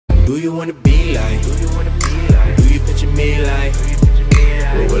Who you wanna be like? Who you picture me like?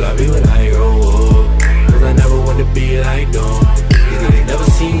 What will I be when I grow up? Cause I never want to be like them. Cause they never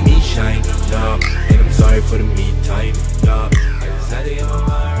seen me shine, nah. And I'm sorry for the me time, nah. I just had to get my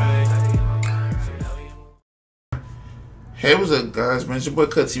mind right. Hey, what's up, guys, man? It's your boy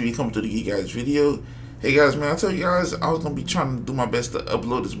Cutthroat coming to the Geek Guys video. Hey guys, man, I told you guys I was gonna be trying to do my best to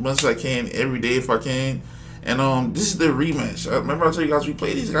upload as much as I can every day if I can. And this is the rematch. Remember I told you guys we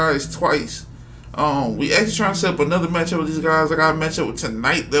played these guys twice. We actually trying to set up another matchup with these guys. I got a matchup with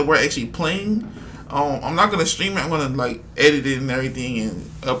tonight that we're actually playing. I'm not gonna stream it. I'm gonna like edit it and everything and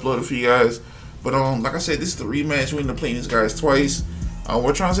upload it for you guys. But like I said, this is the rematch. We end up playing these guys twice.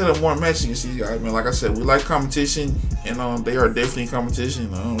 We're trying to set up more matches against these guys, man. Like I said, we like competition, and they are definitely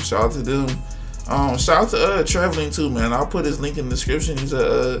competition. Shout out to them. Shout out to Traveling too, man. I'll put his link in the description. He's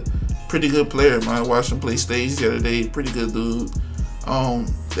a pretty good player, man. I watched him play stage the other day. Pretty good dude.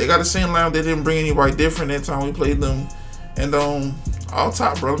 They got the same lineup. They didn't bring anybody different that time we played them. And all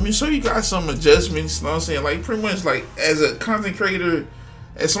top, bro. Let me show you guys some adjustments. You know what I'm saying? Like pretty much like as a content creator,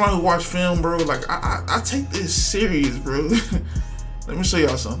 as somebody who watch film, bro. Like I take this serious, bro. Let me show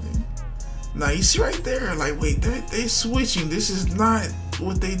y'all something. Now you see right there, like wait, they switching. This is not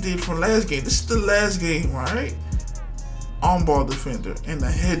what they did from last game. This is the last game, right? On-ball defender and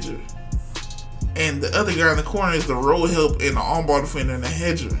the hedger. And the other guy in the corner is the roll help and the on-ball defender and the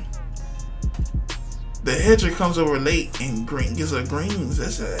hedger. The hedger comes over late and green gets a greens.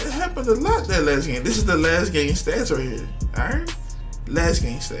 That happened a lot that last game. This is the last game stats right here. Alright? Last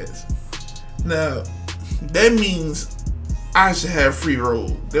game stats. Now, that means I should have free roll.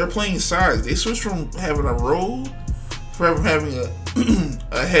 They're playing sides. They switched from having a roll from having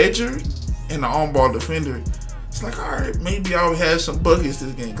a hedger and an on-ball defender. It's like, alright, maybe I'll have some buckets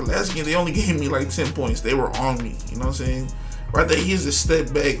this game. Cause last game they only gave me like 10 points. They were on me. You know what I'm saying? Right there, here's a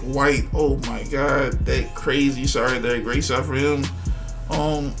step back white. Oh my god, that crazy shot right there. Great shot for him.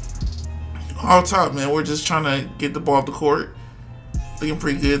 All top, man. We're just trying to get the ball off the court. Looking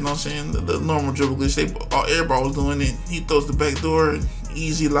pretty good, you know what I'm saying? The normal dribble glitch. Everybody was doing it. He throws the back door.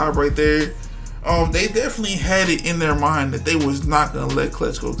 Easy lob right there. They definitely had it in their mind that they was not gonna let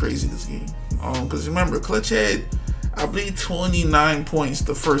Clutch go crazy this game. Because remember, Clutch had, I believe, 29 points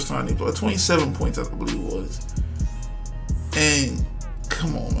the first time they played. 27 points, I believe it was. And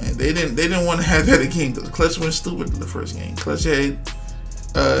come on, man, they didn't want to have that again because Clutch went stupid in the first game. Clutch had,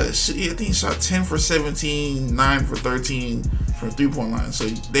 I think he shot 10 for 17, 9 for 13 from 3-point line. So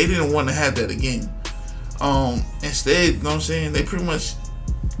they didn't want to have that again. Instead, you know what I'm saying, they pretty much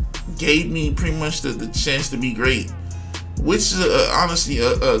gave me the chance to be great, which is honestly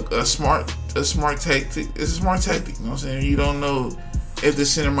a smart tactic. It's a smart tactic, you know what I'm saying? You don't know if the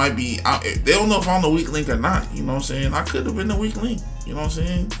center might be out. They don't know if I'm the weak link or not, you know what I'm saying? I could have been the weak link, you know what I'm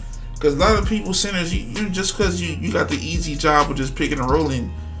saying? Because a lot of people centers, you just because you got the easy job of just picking and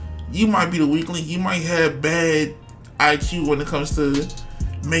rolling, you might be the weak link. You might have bad IQ when it comes to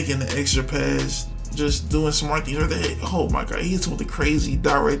making the extra pass, just doing smart things right there. Oh my god, he hits with the crazy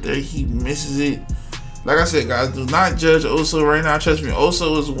dot right there. He misses it. Like I said, guys, do not judge Oso right now. Trust me,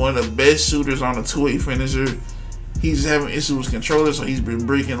 Oso is one of the best shooters on a 2-way finisher. He's having issues with controller, so he's been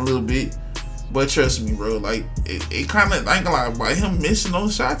breaking a little bit. But trust me, bro, like it kind of, I ain't gonna lie, by him missing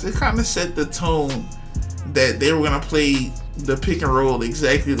those shots, it kind of set the tone that they were gonna play the pick and roll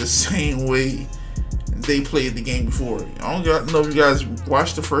exactly the same way they played the game before. I don't know if you guys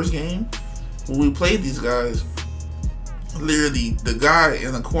watched the first game when we played these guys. Literally, the guy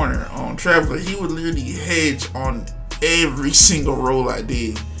in the corner on Traveler, he would literally hedge on every single roll I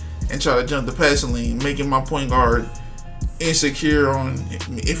did and try to jump the passing lane, making my point guard insecure on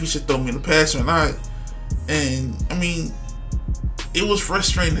if he should throw me the pass or not. And I mean, it was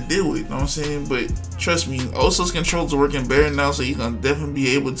frustrating to deal with, you know what I'm saying? But trust me, Oso's controls are working better now, so he's gonna definitely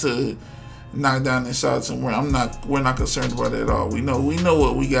be able to knock down the shots, and we're not concerned about it at all. We know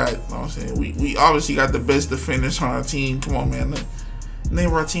what we got, you know what I'm saying? We obviously got the best defenders on our team. Come on, man. The name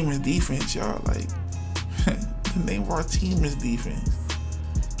of our team is defense, y'all. Like the name of our team is defense.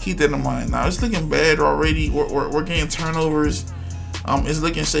 Keep that in mind. Now it's looking bad already. We're getting turnovers. It's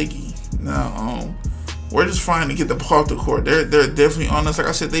looking shaky. Now we're just trying to get the ball off the court. They're definitely on us. Like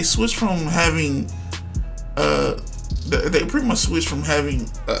I said, they switched from having they pretty much switched from having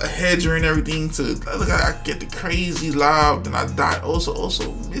a hedger and everything to look. I get the crazy lob, then I die.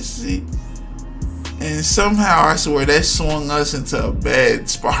 Also miss it, and somehow I swear that swung us into a bad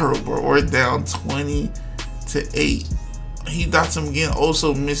spiral, bro. We're down 20-8. He dots him again.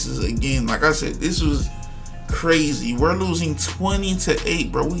 Also misses again. Like I said, this was crazy. We're losing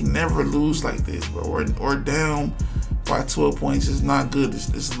 20-8, bro. We never lose like this, bro. We're down by 12 points is not good.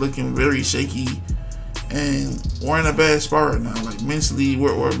 It's looking very shaky, and we're in a bad spot right now. Like mentally,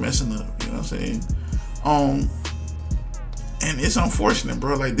 we're messing up. You know what I'm saying? And it's unfortunate,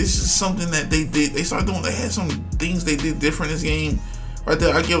 bro. Like this is something that they did. They started doing. They had some things they did different this game. Right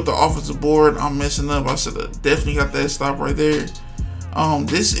there, I give up the offensive board. I'm messing up. I should have definitely got that stop right there.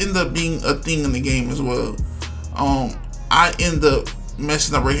 This ended up being a thing in the game as well. I end up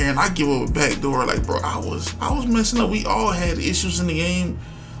messing up right here, and I give up a backdoor. Like, bro, I was messing up. We all had issues in the game.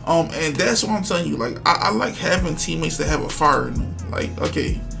 And that's what I'm telling you. Like, I like having teammates that have a fire in them. Like,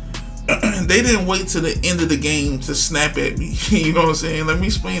 okay, they didn't wait till the end of the game to snap at me. You know what I'm saying? Let me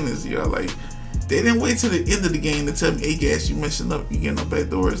explain this, y'all. Like, they didn't wait till the end of the game to tell me, hey, Gas, you messing up. You getting no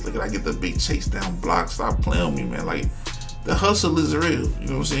backdoors. Look at, I get the big chase down block. Stop playing with me, man. Like, the hustle is real. You know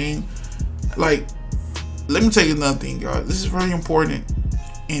what I'm saying? Like, let me tell you another thing, guys. This is very important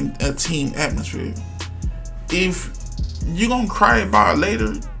in a team atmosphere. If you're gonna cry about it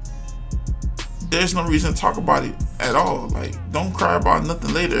later, there's no reason to talk about it at all. Like, don't cry about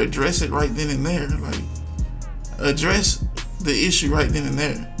nothing later. Address it right then and there. Like, address the issue right then and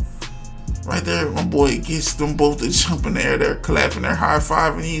there. Right there, my boy gets them both to jump in the air. They're clapping, they're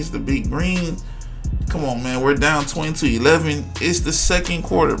high-fiving. He's the big green. Come on, man. We're down 20-11. It's the second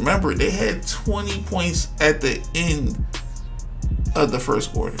quarter. Remember, they had 20 points at the end of the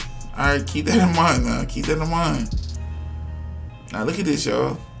first quarter. All right, keep that in mind now. Keep that in mind. Now, look at this,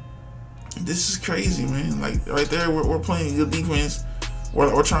 y'all. This is crazy, man. Like, right there, we're playing good defense.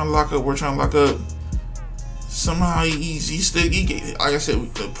 We're trying to lock up. We're trying to lock up. Somehow he still, like I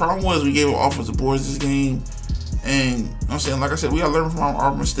said, the problem was we gave up offensive boards this game. And I'm saying, like I said, we gotta learn from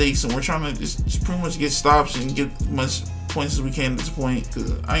our mistakes, and we're trying to just pretty much get stops and get as much points as we can at this point.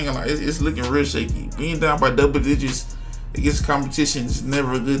 Cause I ain't gonna lie, it's looking real shaky. Being down by double digits against competition is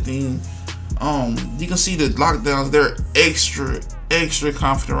never a good thing. You can see the lockdowns, they're extra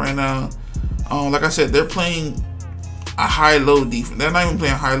confident right now. Like I said, they're playing a high-low defense. They're not even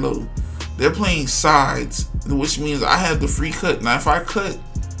playing high-low. They're playing sides, which means I have the free cut. Now, if I cut,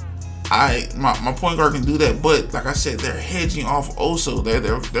 my point guard can do that. But like I said, they're hedging off Oso.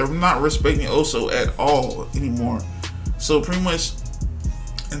 They're not respecting Oso at all anymore. So pretty much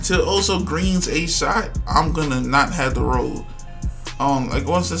until Oso greens a shot, I'm gonna not have the roll. Like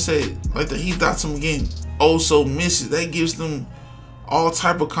once I said, like the he dots him again, Oso misses. That gives them all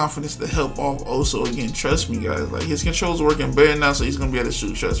type of confidence to help off Oso again. Trust me, guys. Like, his controls working better now, so he's gonna be able to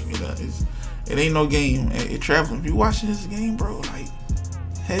shoot. Trust me, that it ain't no game. Hey, traveling, if you watching this game, bro, like,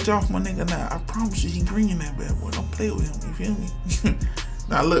 hedge off my nigga now. I promise you, he greening that bad boy. Don't play with him. You feel me?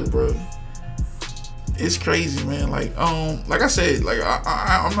 Now look, bro, it's crazy, man. Like I said, like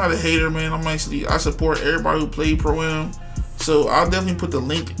I'm not a hater, man. I support everybody who played Pro-Am. So I'll definitely put the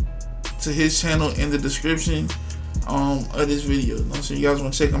link to his channel in the description of this video. You know, so you guys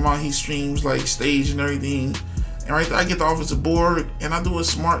want to check him out. He streams like stage and everything. And right there, I get the offensive board, and I do what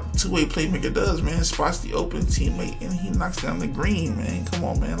smart two-way playmaker does, man. Spots the open teammate, and he knocks down the green, man. Come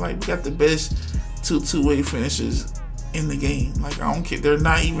on, man. Like, we got the best two-way finishers in the game. Like, I don't care. They're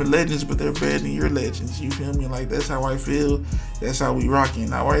not even legends, but they're better than your legends. You feel me? Like, that's how I feel. That's how we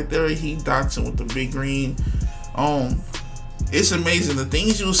rocking. Now, right there, he dots him with the big green. It's amazing the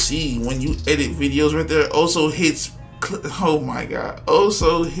things you'll see when you edit videos. Right there, Oso hits. Oh my God,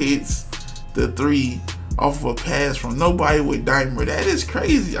 Oso hits the three off of a pass from nobody with Dimer. That is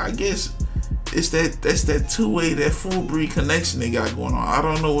crazy. I guess that's that two-way, that full breed connection they got going on. I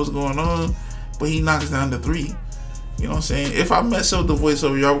don't know what's going on, but he knocks down the three. You know what I'm saying? If I mess up the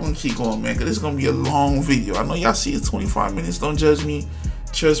voiceover, y'all gonna keep going, man, because it's gonna be a long video. I know y'all see it's 25 minutes. Don't judge me.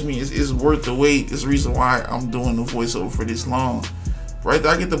 Trust me, it's worth the wait. It's the reason why I'm doing the voiceover for this long. Right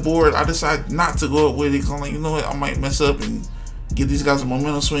there, I get the board. I decide not to go up with it because I'm like, you know what? I might mess up and give these guys a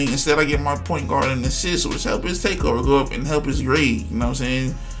momentum swing. Instead, I get my point guard an assist, which help his takeover go up and help his grade. You know what I'm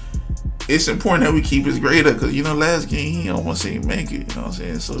saying? It's important that we keep his grade up because, you know, last game, he almost didn't make it. You know what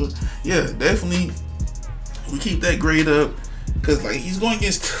I'm saying? So, yeah, definitely we keep that grade up because, like, he's going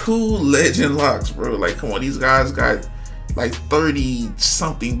against 2 legend locks, bro. Like, come on, these guys got like 30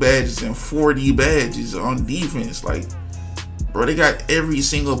 something badges and 40 badges on defense. Like, bro, they got every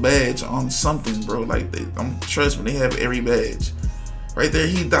single badge on something, bro. Like, trust me, they have every badge. Right there,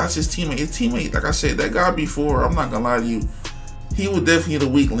 he dots his teammate. His teammate, like I said, that guy before, I'm not gonna lie to you, he was definitely the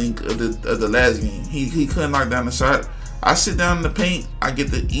weak link of the last game. He couldn't knock down the shot. I sit down in the paint, I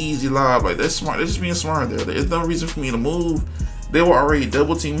get the easy lob. Like, that's smart. They're just being smart there. There's no reason for me to move. They were already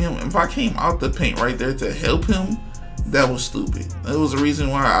double teaming him. If I came out the paint right there to help him, that was stupid. That was the reason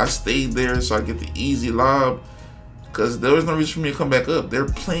why I stayed there, so I get the easy lob. Because there was no reason for me to come back up. They're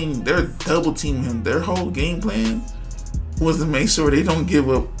double teaming him. Their whole game plan was to make sure they don't give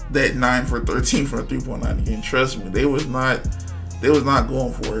up that 9 for 13 for a 3-point line again. Trust me, they was not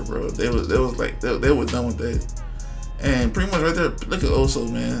going for it, bro. They was like they were done with that. And pretty much right there, look at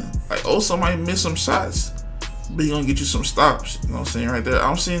Oso, man. Like Oso might miss some shots, but he gonna get you some stops. You know what I'm saying? Right there,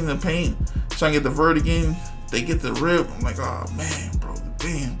 I'm seeing the paint, trying to get the vert again. They get the rip. I'm like, oh man, bro,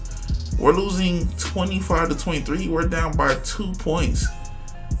 damn. We're losing 25-23. We're down by 2 points.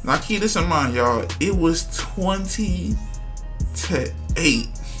 Now keep this in mind, y'all. It was 20-8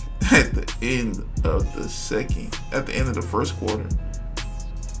 at the end of the first quarter.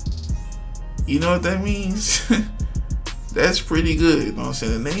 You know what that means? That's pretty good. You know what I'm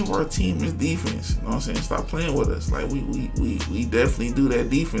saying? The name of our team is defense. You know what I'm saying? Stop playing with us. Like we definitely do that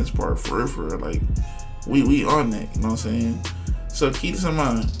defense part for like we on that. You know what I'm saying? So keep this in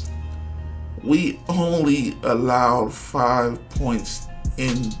mind. We only allowed 5 points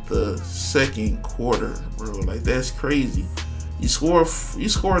in the second quarter, bro. Like that's crazy. You score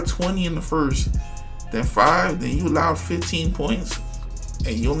 20 in the first, then 5, then you allowed 15 points,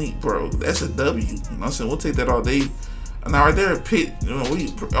 and you only, bro, that's a W. You know what I'm saying? We'll take that all day. And now right there, Pitt, you know,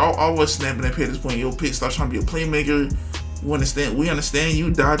 we always snapping at Pitt at this point. Yo, Pitt, start trying to be a playmaker. We understand.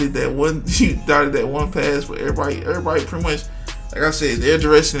 You dotted that one pass for everybody. Everybody pretty much, like I said, they're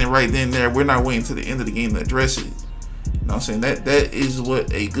addressing it right then and there. We're not waiting to the end of the game to address it. You know what I'm saying? That is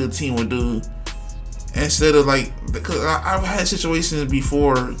what a good team would do. Instead of like, because I've had situations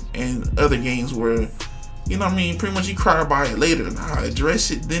before in other games where, you know what I mean, pretty much you cry about it later. Nah,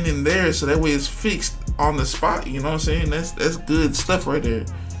 address it then and there so that way it's fixed on the spot. You know what I'm saying? That's good stuff right there.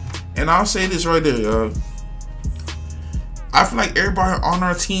 And I'll say this right there, y'all. I feel like everybody on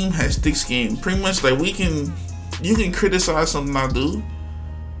our team has thick skin. Pretty much like you can criticize something I do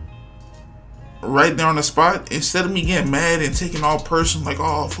right there on the spot, instead of me getting mad and taking all personal, like,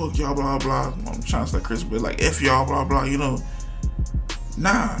 oh fuck y'all, blah blah. I'm trying to like Chris, but like F y'all, blah blah, you know.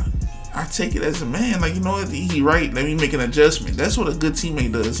 Nah, I take it as a man, like, you know what, he right, let me make an adjustment. That's what a good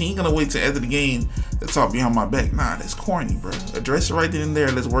teammate does. He ain't gonna wait till after the game to talk behind my back. Nah, that's corny, bro. Address it right then and there.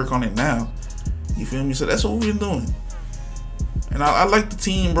 Let's work on it now. You feel me? So that's what we've been doing. And I like the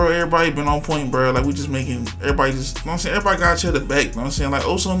team, bro. Everybody been on point, bro. Like, we just making everybody just, you know what I'm saying? Everybody got each other back, you know what I'm saying? Like,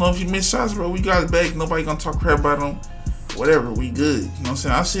 also know if you miss shots, bro, we got it back. Nobody gonna talk crap about them. Whatever, we good. You know what I'm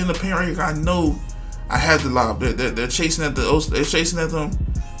saying? I see in the paint right here, I know I have the lob. They're chasing at them.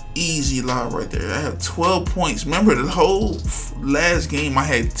 Easy lob right there. I have 12 points. Remember, the whole last game, I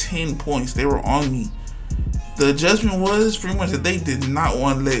had 10 points. They were on me. The adjustment was pretty much that they did not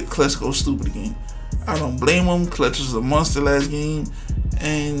want to let Clutch go stupid again. I don't blame him. Clutch was a monster last game,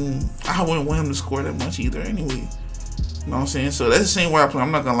 and I wouldn't want him to score that much either anyway. You know what I'm saying? So that's the same way I play. I'm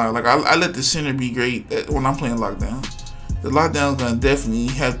not gonna lie. Like, I let the center be great when I'm playing lockdown. The lockdown's gonna definitely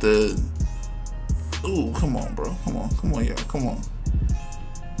have to. Ooh, come on, bro. Come on, y'all. Come on.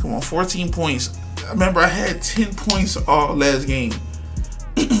 14 points. Remember, I had 10 points all last game.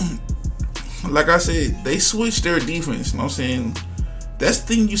 Like I said, they switched their defense. You know what I'm saying? That's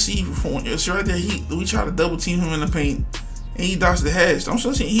the thing you see from it's right there. We try to double team him in the paint, and he dodged the hash. I'm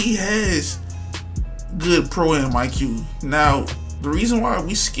still saying he has good pro am IQ. Now, the reason why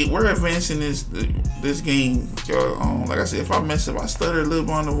we're advancing this game, like I said, if I stutter a little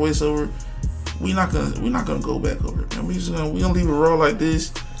bit on the voiceover, we're not gonna go back over it, man. We're gonna leave it raw like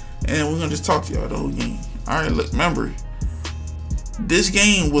this, and we're gonna just talk to y'all the whole game. All right, look, remember, this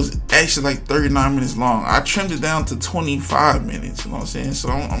game was actually like 39 minutes long. I trimmed it down to 25 minutes. You know what I'm saying? So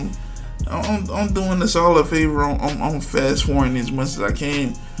I'm doing this all a favor. I'm fast forwarding as much as I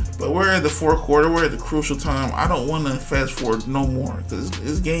can. But we're at the fourth quarter. We're at the crucial time. I don't want to fast forward no more because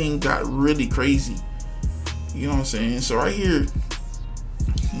this game got really crazy. You know what I'm saying? So right here,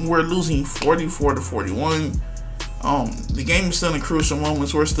 we're losing 44-41. The game is still in crucial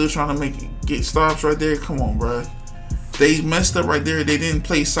moments. We're still trying to get stops right there. Come on, bro. They messed up right there. They didn't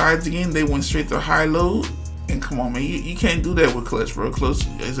play sides again. They went straight to high low. And come on, man, you can't do that with Clutch, bro. Clutch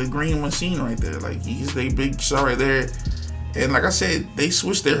is a green machine right there. Like, he's a big shot right there. And like I said, they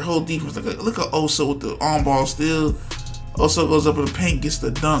switched their whole defense. Look at Oso with the on ball steal. Oso goes up in the paint, gets the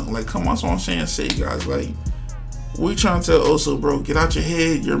dunk. Like, come on, that's what I'm trying to say, guys. Like, we trying to tell Oso, bro, get out your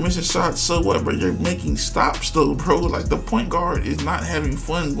head. You're missing shots. So what, bro? You're making stops though, bro. Like, the point guard is not having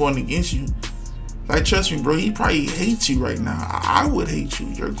fun going against you. Like, trust me, bro, he probably hates you right now. I would hate you.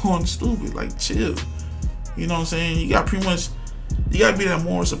 You're going stupid. Like, chill. You know what I'm saying? You got to be that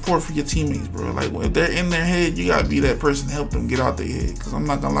moral support for your teammates, bro. Like, if they're in their head, you got to be that person to help them get out their head. Because I'm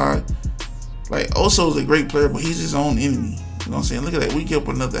not going to lie. Like, Oso's a great player, but he's his own enemy. You know what I'm saying? Look at that. We get up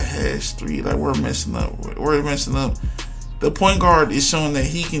another hash 3. Like, we're messing up. the point guard is showing that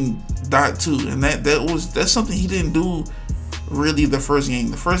he can dot too, and that's something he didn't do really the first game.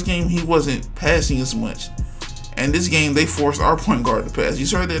 The first game he wasn't passing as much, and this game they forced our point guard to pass. You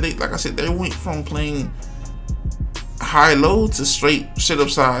saw that like I said, they went from playing high low to straight up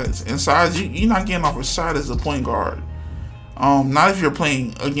sides, and sides you're not getting off a side as a point guard. Not if you're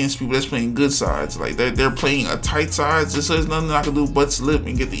playing against people that's playing good sides. Like they're playing a tight sides. Just so there's nothing I can do but slip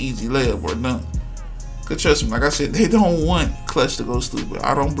and get the easy layup or dunk. Cause trust me, like I said, they don't want Clutch to go stupid.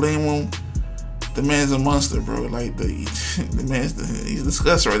 I don't blame him. The man's a monster, bro. Like he's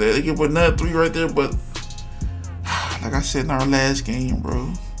disgusting right there. They give another 3 right there, but like I said in our last game,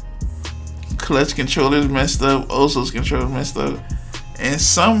 bro, Clutch controllers messed up. Oso's controller messed up, and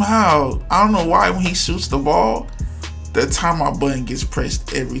somehow I don't know why when he shoots the ball, that timeout button gets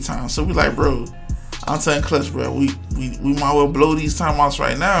pressed every time. So we like, bro, I'm telling Clutch, bro, we might well blow these timeouts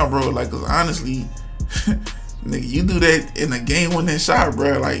right now, bro. Like, cause honestly, nigga, you do that in a game-winning shot,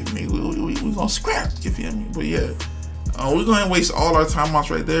 bro. Like, nigga, we gonna scrap. You feel me? But yeah, we're gonna waste all our timeouts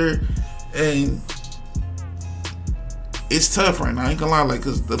right there, and it's tough right now. I ain't gonna lie, like,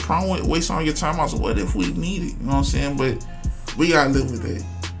 cause the problem with wasting all your timeouts, what if we need it? You know what I'm saying? But we gotta live with it.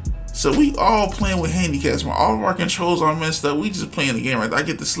 So we all playing with handicaps, man. All of our controls are messed up. We just playing the game right there. I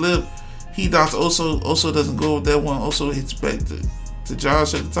get the slip. He dots also doesn't go with that one. Also hits back to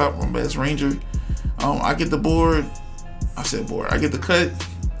Josh at the top, my best Ranger. I get the board. I said board. I get the cut.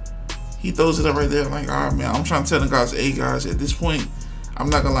 He throws it up right there. I'm like, all right, man. I'm trying to tell the guys, hey guys, at this point, I'm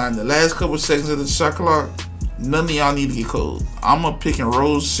not gonna lie. In the last couple seconds of the shot clock, none of y'all need to get cold. I'm a pick and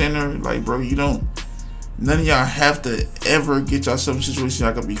roll center. Like, bro, you don't. None of y'all have to ever get yourself in a situation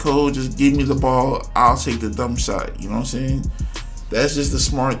y'all can be cold. Just give me the ball. I'll take the dumb shot. You know what I'm saying? That's just the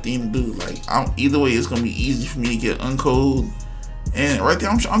smart thing to do. Like, either way, it's going to be easy for me to get uncold. And right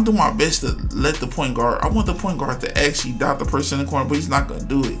there, I'm doing my best to let the point guard. I want the point guard to actually dot the person in the corner, but he's not going to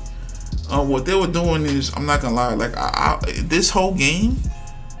do it. What they were doing is, I'm not going to lie, like, this whole game,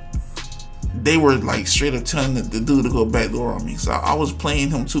 they were like straight up telling the dude to go backdoor on me. So I was playing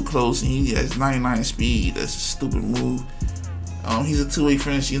him too close, and he has 99 speed. That's a stupid move. He's a two-way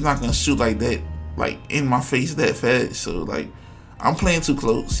finish. He's not gonna shoot like that, like in my face that fast. So like, I'm playing too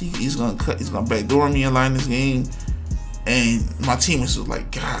close. He's gonna cut. He's gonna backdoor me and line this game. And my teammates was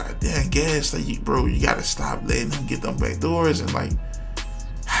like, God damn, Gas, like, bro, you gotta stop letting him get them backdoors. And like,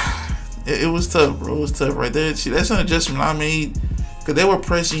 it was tough, bro. It was tough right there. See, that's an adjustment I made, cause they were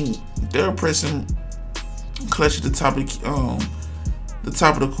pressing Clutch at the top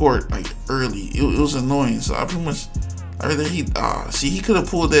of the court like early. It was annoying. So I pretty much he could have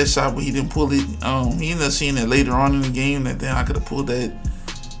pulled that shot, but he didn't pull it. He ended up seeing it later on in the game that then I could have pulled that.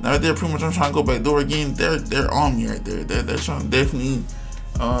 Now right there, pretty much I'm trying to go back door again. They're on me right there. They're trying to definitely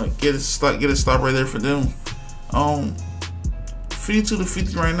get a stop right there for them. 52 to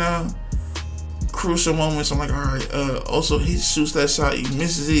 50 right now. Crucial moments. I'm like, all right. Also, he shoots that shot. He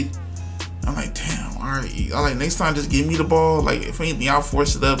misses it. I'm like, damn, all right. I like, next time, just give me the ball. Like, if anything, I'll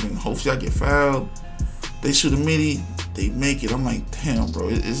force it up and hopefully I get fouled. They shoot a midi, they make it. I'm like, damn, bro,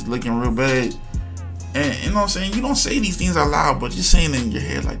 it's looking real bad. And you know what I'm saying? You don't say these things out loud, but you're saying it in your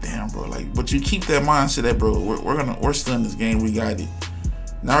head, like, damn, bro. Like, but you keep that mindset that, bro, we're still in this game. We got it.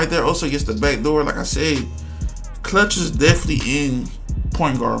 Now, right there, also gets the back door. Like I said, Clutch is definitely in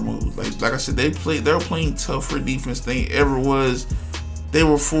point guard mode. Like I said, they were playing tougher defense than they ever was. They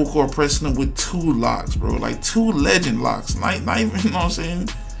were full court pressing them with 2 locks, bro. Like 2 legend locks. Not even, you know what I'm saying?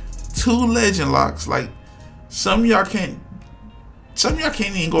 2 legend locks. Like, some of y'all can't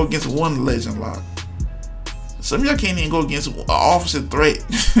even go against 1 legend lock. Some of y'all can't even go against an offensive threat.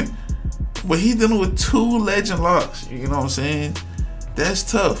 But he's dealing with 2 legend locks. You know what I'm saying? That's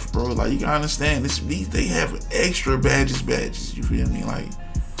tough, bro. Like, you gotta understand this. They have extra badges. You feel me? Like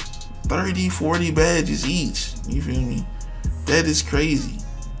 30, 40 badges each. You feel me? That is crazy.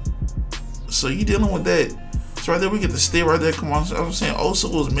 So you dealing with that. So right there, we get the steal right there. Come on, so I'm saying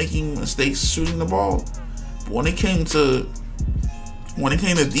Oso was making mistakes shooting the ball. But when it came to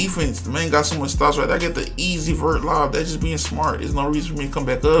defense, the man got so much stops right there. I get the easy vert lob. That's just being smart. There's no reason for me to come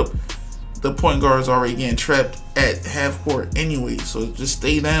back up. The point guard is already getting trapped at half court anyway. So just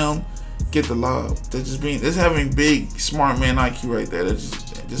stay down, get the lob. That's having big smart man IQ right there. That's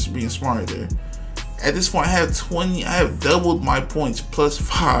just being smart there. At this point, I have doubled my points plus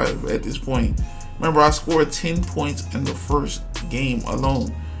 5 at this point. Remember, I scored 10 points in the first game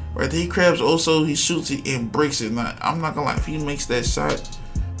alone. Right there, he grabs also, he shoots it and breaks it. Now, I'm not gonna lie, if he makes that shot,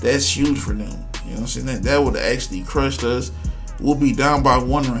 that's huge for them. You know what I'm saying? That would have actually crushed us. We'll be down by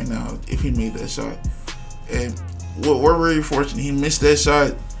 1 right now if he made that shot. And we're very fortunate he missed that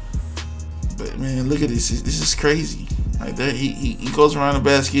shot. But man, look at this. This is crazy. Right there, he goes around the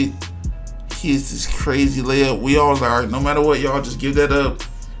basket. He hits this crazy layup. We all was like, all right, no matter what, y'all just give that up.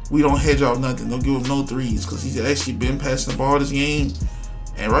 We don't hedge off nothing. Don't give him no threes, because he's actually been passing the ball this game.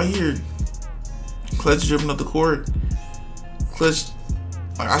 And right here, Clutch dribbling up the court. Clutch,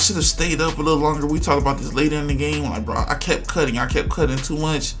 like, I should have stayed up a little longer. We talked about this later in the game. Like, bro, I kept cutting too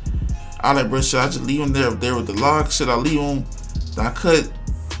much. I like, bro, should I just leave him there with the lock? Should I leave him? Then I cut.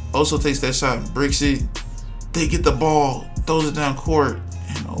 Also takes that shot and breaks it. They get the ball, throws it down court,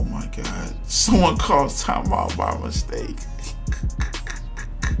 and oh my God, someone calls timeout by mistake.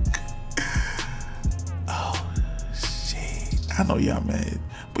 Oh shit! I know y'all mad,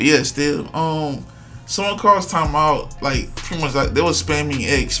 but yeah, still, someone calls timeout. Like, pretty much, like, they was spamming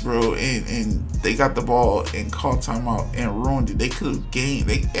X, bro, and they got the ball and called timeout and ruined it. They could have gained.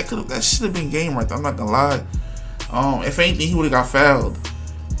 That should have been game right there. I'm not gonna lie. If anything, he would have got fouled.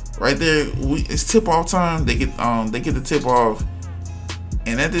 Right there, it's tip off time. They get the tip off,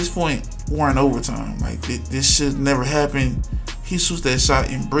 and at this point, we're in overtime. Like, this should never happen. He shoots that shot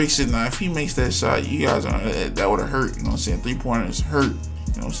and breaks it. Now, if he makes that shot, you guys are, that would have hurt. You know what I'm saying? 3-pointers hurt. You know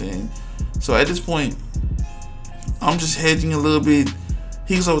what I'm saying? So at this point, I'm just hedging a little bit.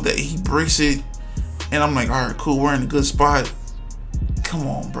 He's over there. He breaks it, and I'm like, all right, cool. We're in a good spot. Come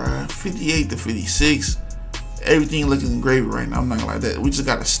on, bro. 58-56. Everything looking gravy right now. I'm not gonna lie that. We just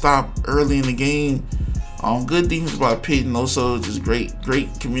gotta stop early in the game. Good defense by Pitt, and also just great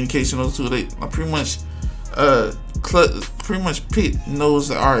communication. Those two, they pretty much Pitt knows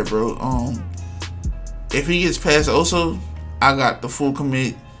that, all right, bro. If he gets past Oso, I got the full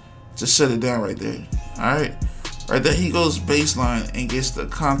commit. Just shut it down right there. All right, right there. He goes baseline and gets the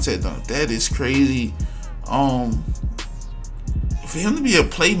contact dunk. That is crazy. For him to be a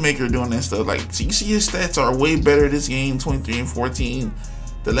playmaker doing that stuff, like, so you see his stats are way better this game, 23 and 14.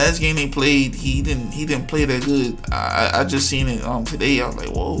 The last game they played, he didn't play that good. I just seen it today. I was like,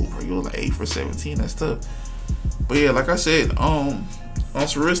 whoa, bro, you were like 8 for 17. That's tough. But yeah, like I said, on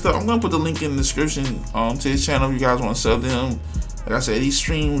some real stuff, I'm gonna put the link in the description to his channel if you guys want to sub to him. Like I said, he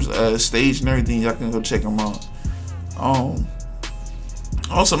streams stage and everything. Y'all can go check him out.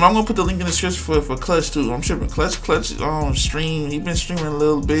 Also, I'm gonna put the link in the description for Clutch too. I'm tripping. Clutch stream. He been streaming a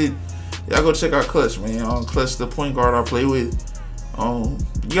little bit. Y'all go check out Clutch, man. Clutch, the point guard I play with. You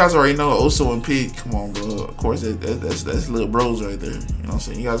guys already know Oso and Pig. Come on, bro. Of course, that's little bros right there. You know what I'm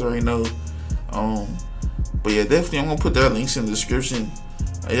saying? You guys already know. But yeah, definitely I'm gonna put that links in the description.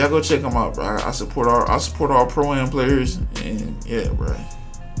 Y'all go check them out, bro. I support our pro-am players, and yeah, bro.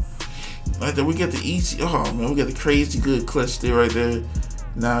 Right there, we get the easy. Oh man, we got the crazy good Clutch still right there.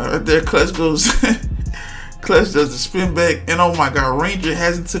 Now right there, Clutch goes. Clutch does the spin back, and oh my God, Ranger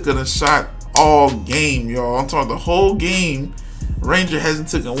hasn't taken a shot all game, y'all. I'm talking the whole game. Ranger hasn't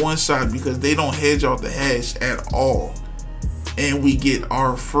taken one shot because they don't hedge off the hash at all. And we get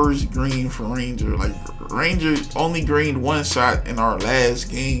our first green for Ranger. Like, Ranger only greened one shot in our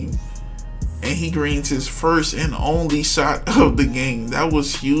last game, and he greens his first and only shot of the game. That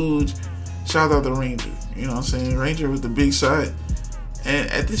was huge. Shout out to Ranger. You know what I'm saying? Ranger was the big shot.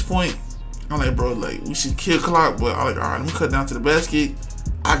 And at this point, I'm like, bro, like, we should kill clock, but I'm like, all right, let me cut down to the basket.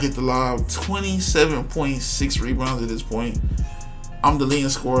 I get the lob. 27.6 rebounds at this point. I'm the leading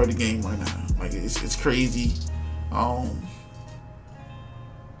scorer of the game right now. Like, it's crazy.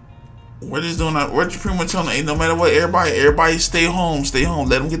 We're just doing that. We're pretty much telling, hey, no matter what, everybody stay home. Let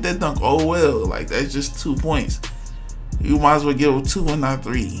them get that dunk. Oh well, like, that's just 2 points. You might as well give 2 and not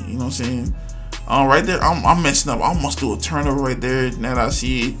 3. You know what I'm saying? Right there, I'm messing up. I almost do a turnover right there. Now that I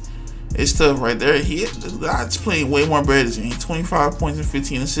see it, it's tough right there. The guy's playing way more better than me. 25 points and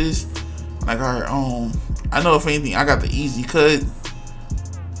 15 assists. Like, all right, I know if anything, I got the easy cut,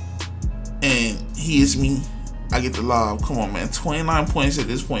 and he hits me. I get the lob. Come on, man. 29 points at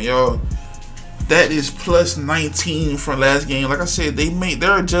this point, y'all. That is plus 19 from last game. Like I said, they made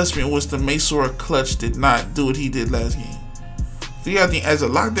their adjustment was to make sure Clutch did not do what he did last game. So you got to think, as a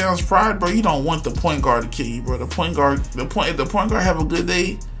lockdown's pride, bro, you don't want the point guard to kill you, bro. If the point guard have a good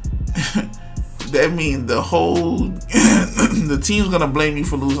day, that means the whole the team's gonna blame you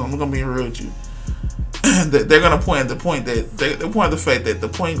for losing. I'm gonna be real with you. They're gonna point at the point that they point at the fact that the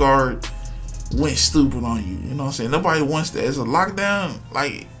point guard went stupid on you. You know what I'm saying? Nobody wants that. As a lockdown,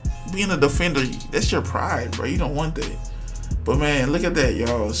 like, being a defender, that's your pride, bro. You don't want that. But man, look at that,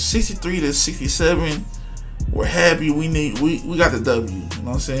 y'all. 63-67. We're happy. We got the W. You know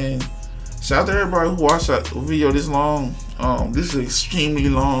what I'm saying? Shout out to everybody who watched that video this long. This is extremely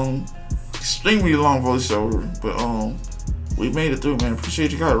long voiceover, but we made it through, man.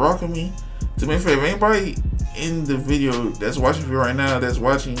 Appreciate you guys rocking me. Do me a favor, anybody in the video that's watching me right now, that's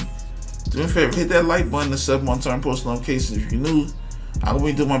watching, Do me a favor, hit that like button and sub on turn post notifications if you're new. I'm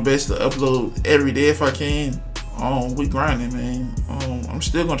gonna be doing my best to upload every day if I can. We grinding, man. I'm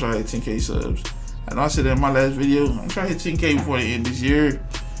still gonna try to hit 10K subs. I know I said that in my last video. I'm trying to hit 10K before the end of this year.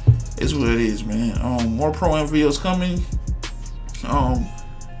 It's what it is, man. More pro-am videos coming.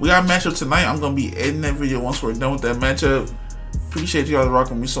 We got a matchup tonight. I'm gonna be editing that video once we're done with that matchup. Appreciate you guys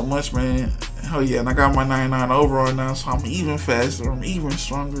rocking me so much, man. Hell yeah, and I got my 99 overall now, so I'm even faster, I'm even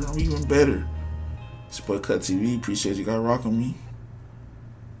stronger, I'm even better. It's your boy Cut TV. Appreciate you guys rocking me.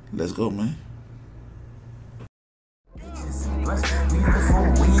 Let's go, man. We live for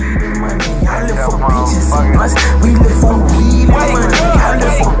weed and money. I live for bitches and blunts. We live for weed and money. I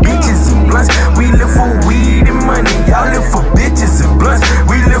live for bitches and blunts. We